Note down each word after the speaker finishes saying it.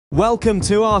Welcome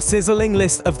to our sizzling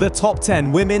list of the top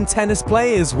 10 women tennis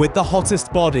players with the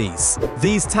hottest bodies.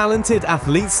 These talented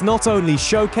athletes not only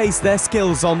showcase their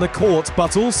skills on the court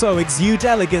but also exude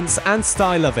elegance and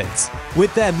style of it.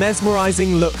 With their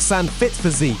mesmerizing looks and fit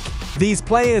physique, these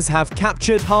players have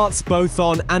captured hearts both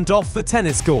on and off the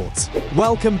tennis court.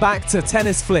 Welcome back to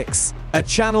Tennis Flix, a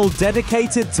channel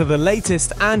dedicated to the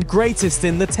latest and greatest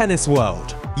in the tennis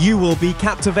world. You will be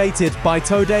captivated by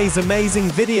today's amazing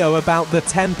video about the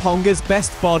 10 Ponga's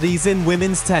best bodies in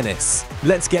women's tennis.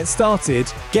 Let's get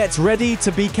started. Get ready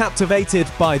to be captivated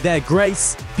by their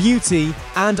grace, beauty,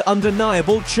 and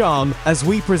undeniable charm as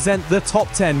we present the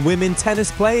top 10 women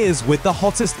tennis players with the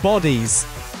hottest bodies.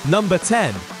 Number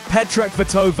 10. Petra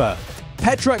Kvitova.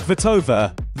 Petra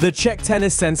Kvitova, the Czech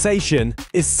tennis sensation,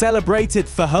 is celebrated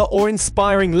for her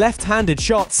awe-inspiring left-handed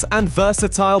shots and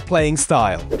versatile playing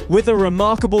style. With a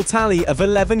remarkable tally of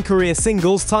 11 career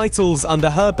singles titles under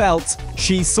her belt,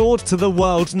 she soared to the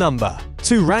world number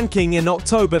 2 ranking in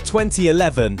October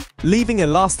 2011, leaving a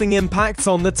lasting impact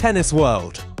on the tennis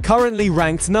world. Currently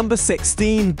ranked number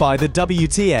 16 by the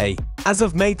WTA. As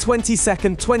of May 22,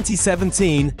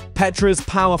 2017, Petra's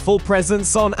powerful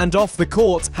presence on and off the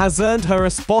court has earned her a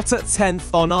spot at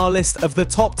 10th on our list of the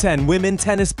top 10 women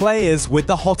tennis players with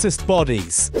the hottest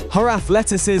bodies. Her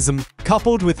athleticism,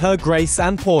 coupled with her grace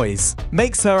and poise,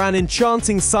 makes her an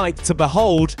enchanting sight to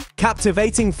behold,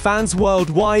 captivating fans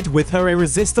worldwide with her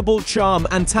irresistible charm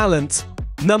and talent.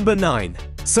 Number 9.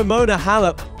 Simona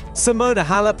Halep. Simona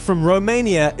Halep from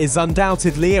Romania is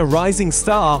undoubtedly a rising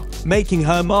star, making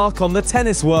her mark on the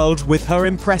tennis world with her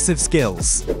impressive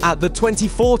skills. At the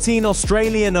 2014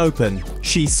 Australian Open,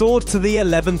 she soared to the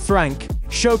 11th rank,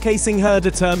 showcasing her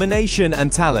determination and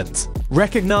talent.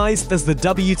 Recognized as the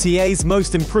WTA's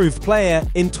Most Improved Player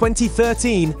in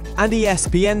 2013 and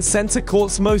ESPN Center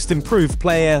Court's Most Improved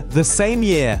Player the same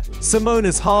year,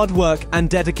 Simona's hard work and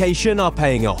dedication are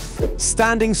paying off.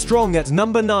 Standing strong at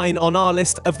number 9 on our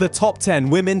list of the top 10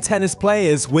 women tennis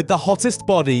players with the hottest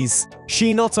bodies,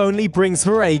 she not only brings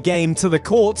her A game to the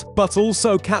court but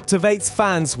also captivates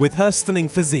fans with her stunning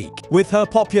physique. With her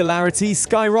popularity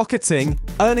skyrocketing,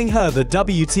 earning her the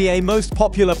WTA Most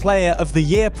Popular Player of the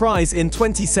Year prize in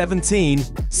 2017,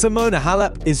 Simona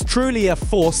Halep is truly a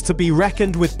force to be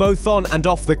reckoned with both on and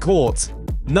off the court.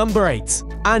 Number 8.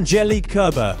 Angelique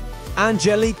Kerber.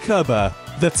 Angelique Kerber,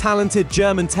 the talented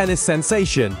German tennis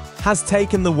sensation, has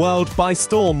taken the world by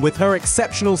storm with her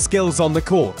exceptional skills on the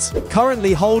court.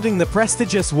 Currently holding the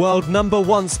prestigious world number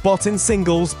 1 spot in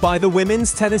singles by the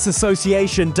Women's Tennis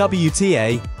Association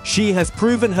WTA, she has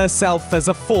proven herself as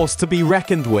a force to be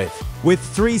reckoned with. With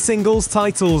 3 singles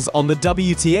titles on the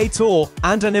WTA Tour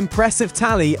and an impressive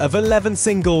tally of 11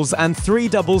 singles and 3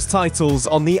 doubles titles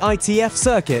on the ITF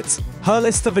circuit, her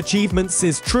list of achievements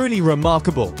is truly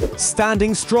remarkable.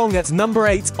 Standing strong at number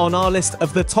 8 on our list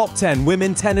of the top 10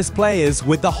 women tennis players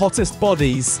with the hottest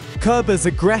bodies, Kerber's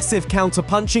aggressive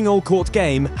counter-punching all-court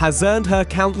game has earned her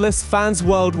countless fans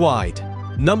worldwide.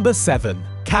 Number 7.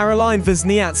 Caroline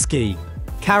Wozniacki.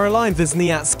 Caroline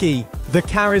Wozniacki, the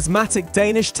charismatic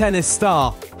Danish tennis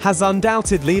star, has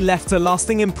undoubtedly left a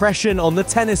lasting impression on the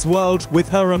tennis world with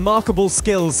her remarkable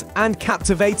skills and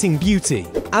captivating beauty.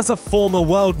 As a former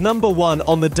world number 1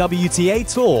 on the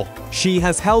WTA Tour, she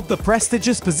has held the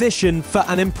prestigious position for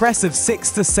an impressive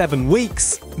 6 to 7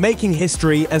 weeks, making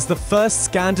history as the first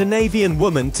Scandinavian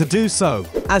woman to do so.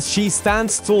 As she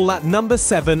stands tall at number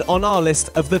 7 on our list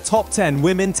of the top 10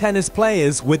 women tennis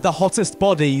players with the hottest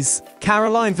bodies,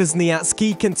 Caroline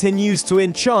Wozniacki continues to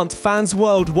enchant fans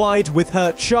worldwide with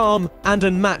her charm and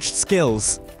unmatched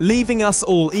skills, leaving us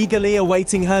all eagerly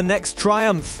awaiting her next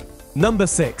triumph. Number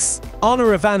 6. Ana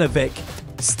Ivanovic.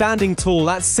 Standing tall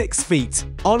at 6 feet,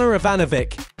 Ana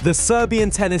Ivanovic, the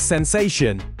Serbian tennis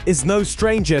sensation, is no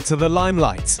stranger to the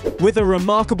limelight. With a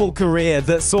remarkable career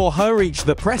that saw her reach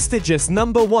the prestigious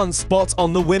number 1 spot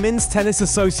on the Women's Tennis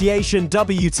Association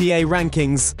WTA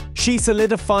rankings, she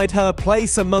solidified her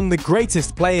place among the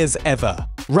greatest players ever.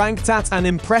 Ranked at an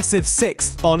impressive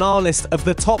 6th on our list of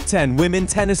the top 10 women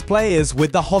tennis players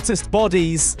with the hottest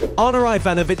bodies, Ana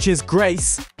Ivanovic's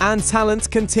grace and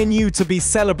talent continue to be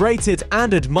celebrated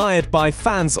and admired by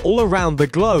fans all around the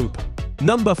globe.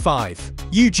 Number 5.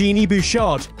 Eugenie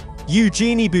Bouchard.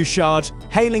 Eugenie Bouchard,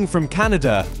 hailing from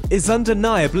Canada, is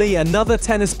undeniably another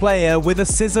tennis player with a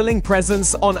sizzling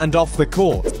presence on and off the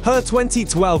court. Her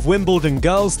 2012 Wimbledon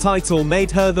girls title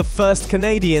made her the first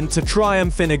Canadian to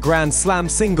triumph in a Grand Slam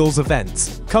singles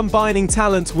event. Combining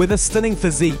talent with a stunning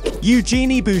physique,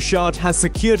 Eugenie Bouchard has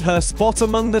secured her spot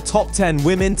among the top 10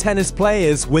 women tennis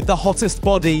players with the hottest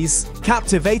bodies,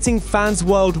 captivating fans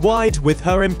worldwide with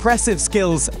her impressive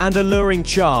skills and alluring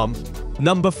charm.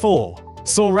 Number 4.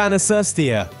 Sorana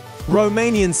Cirstea.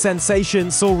 Romanian sensation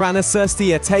Sorana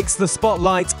Cirstea takes the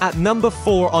spotlight at number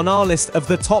 4 on our list of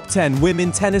the top 10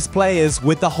 women tennis players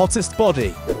with the hottest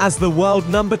body. As the world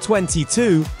number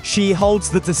 22, she holds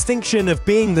the distinction of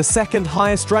being the second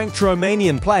highest ranked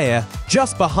Romanian player,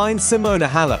 just behind Simona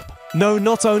Halep. Known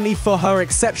not only for her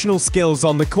exceptional skills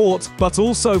on the court, but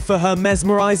also for her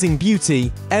mesmerizing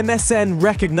beauty, MSN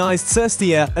recognized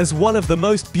Cirstea as one of the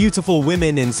most beautiful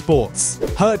women in sports.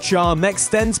 Her charm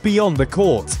extends beyond the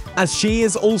court, as she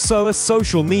is also a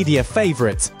social media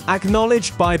favorite,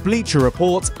 acknowledged by Bleacher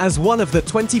Report as one of the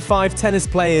 25 tennis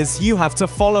players you have to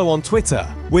follow on Twitter.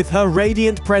 With her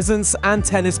radiant presence and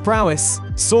tennis prowess,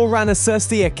 Sorana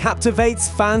Cirstea captivates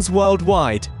fans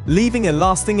worldwide, leaving a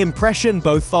lasting impression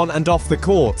both on and off the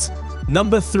court.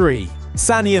 Number 3.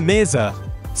 SANIA MIRZA.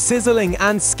 Sizzling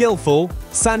and skillful,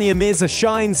 SANIA MIRZA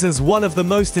shines as one of the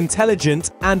most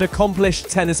intelligent and accomplished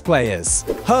tennis players.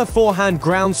 Her forehand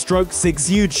ground strokes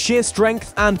exude sheer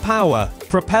strength and power,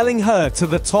 propelling her to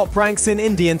the top ranks in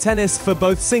Indian tennis for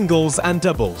both singles and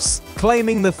doubles.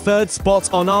 Claiming the 3rd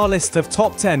spot on our list of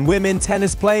top 10 women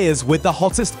tennis players with the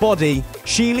hottest body,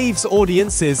 she leaves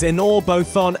audiences in awe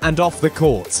both on and off the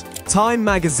court. Time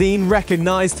magazine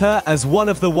recognized her as one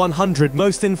of the 100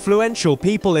 most influential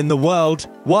people in the world,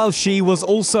 while she was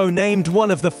also named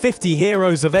one of the 50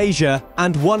 heroes of Asia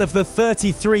and one of the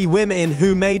 33 women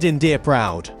who made India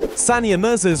proud. SANIA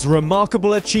MIRZA's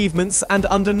remarkable achievements and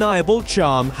undeniable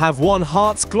charm have won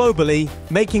hearts globally,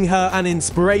 making her an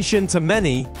inspiration to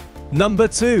many. Number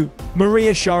 2.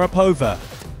 Maria Sharapova.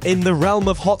 In the realm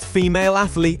of hot female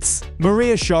athletes,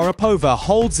 Maria Sharapova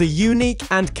holds a unique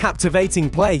and captivating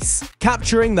place,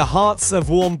 capturing the hearts of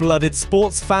warm-blooded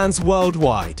sports fans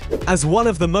worldwide. As one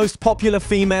of the most popular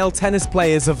female tennis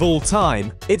players of all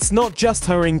time, it's not just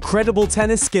her incredible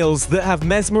tennis skills that have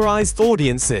mesmerized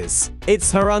audiences,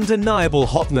 it's her undeniable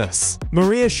hotness.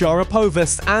 Maria Sharapova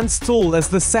stands tall as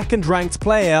the 2nd-ranked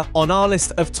player on our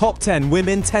list of top 10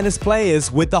 women tennis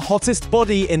players with the hottest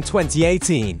body in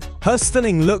 2018. Her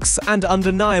stunning looks and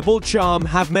undeniable charm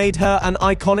have made her an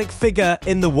iconic figure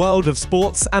in the world of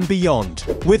sports and beyond.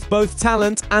 With both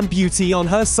talent and beauty on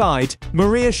her side,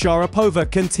 Maria Sharapova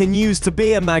continues to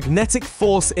be a magnetic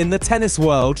force in the tennis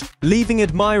world, leaving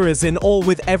admirers in awe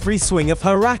with every swing of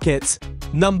her racket.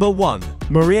 Number 1.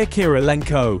 Maria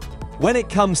Kirilenko. When it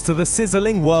comes to the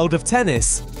sizzling world of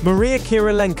tennis, Maria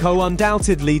Kirilenko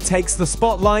undoubtedly takes the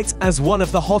spotlight as one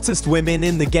of the hottest women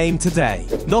in the game today.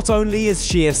 Not only is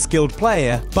she a skilled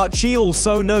player, but she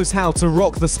also knows how to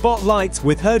rock the spotlight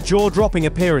with her jaw-dropping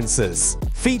appearances.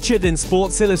 Featured in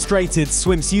Sports Illustrated's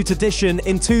Swimsuit edition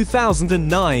in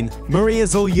 2009,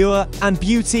 Maria's allure and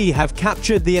beauty have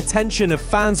captured the attention of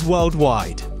fans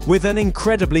worldwide. With an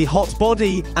incredibly hot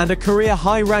body and a career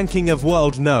high ranking of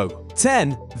world No.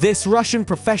 10, this Russian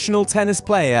professional tennis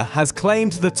player has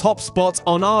claimed the top spot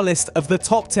on our list of the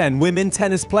top 10 women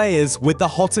tennis players with the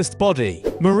hottest body.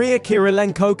 Maria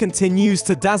Kirilenko continues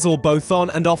to dazzle both on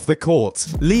and off the court,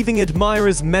 leaving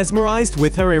admirers mesmerized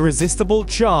with her irresistible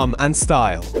charm and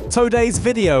style. Today's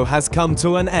video has come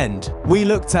to an end. We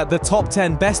looked at the top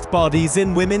 10 best bodies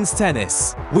in women's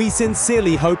tennis. We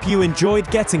sincerely hope you enjoyed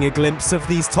getting a glimpse of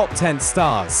these top 10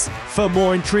 stars. For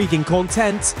more intriguing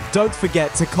content, don't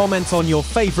forget to comment on your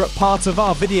favorite part of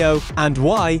our video and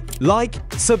why, like,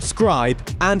 subscribe,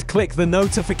 and click the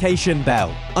notification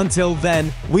bell. Until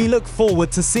then, we look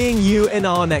forward to seeing you in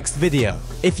our next video.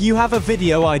 If you have a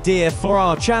video idea for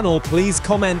our channel, please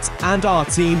comment and our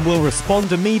team will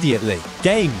respond immediately.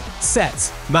 Game,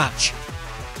 set, match.